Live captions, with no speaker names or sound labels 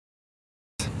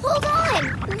Hold on!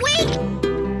 Wait!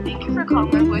 Thank you for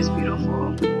calling my voice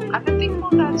beautiful. I've been thinking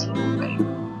about that too. Like,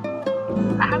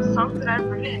 I have songs that I've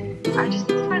written. I just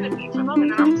need to find a beat for them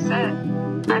and then I'm set.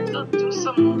 I have to do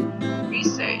some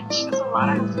research. There's a lot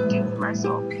I have to do for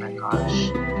myself. Oh my gosh.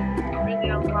 Really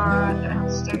a lot that I have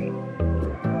to start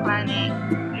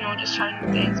planning. Just trying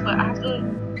new things. But I have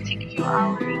to take a few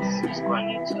hours, just go on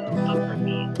YouTube, look for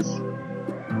beats,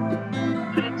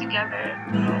 put it together.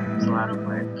 It's a lot of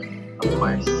work. Of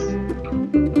course.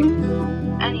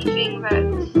 Anything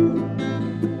that's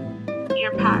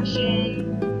your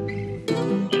passion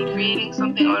in creating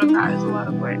something out of that is a lot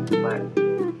of work, but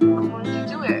I'm willing to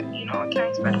do it. I can't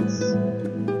expect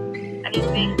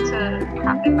anything to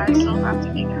happen by itself. I have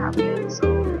to make it happen, so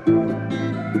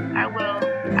I will.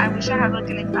 I wish I had like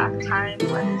an exact time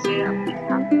where I can say I'm making it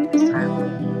happen this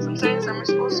time. Sometimes summer's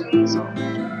supposed to be, so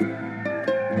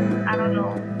I don't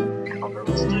know. I hope I'm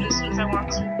able to do it as soon as I want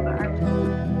to, but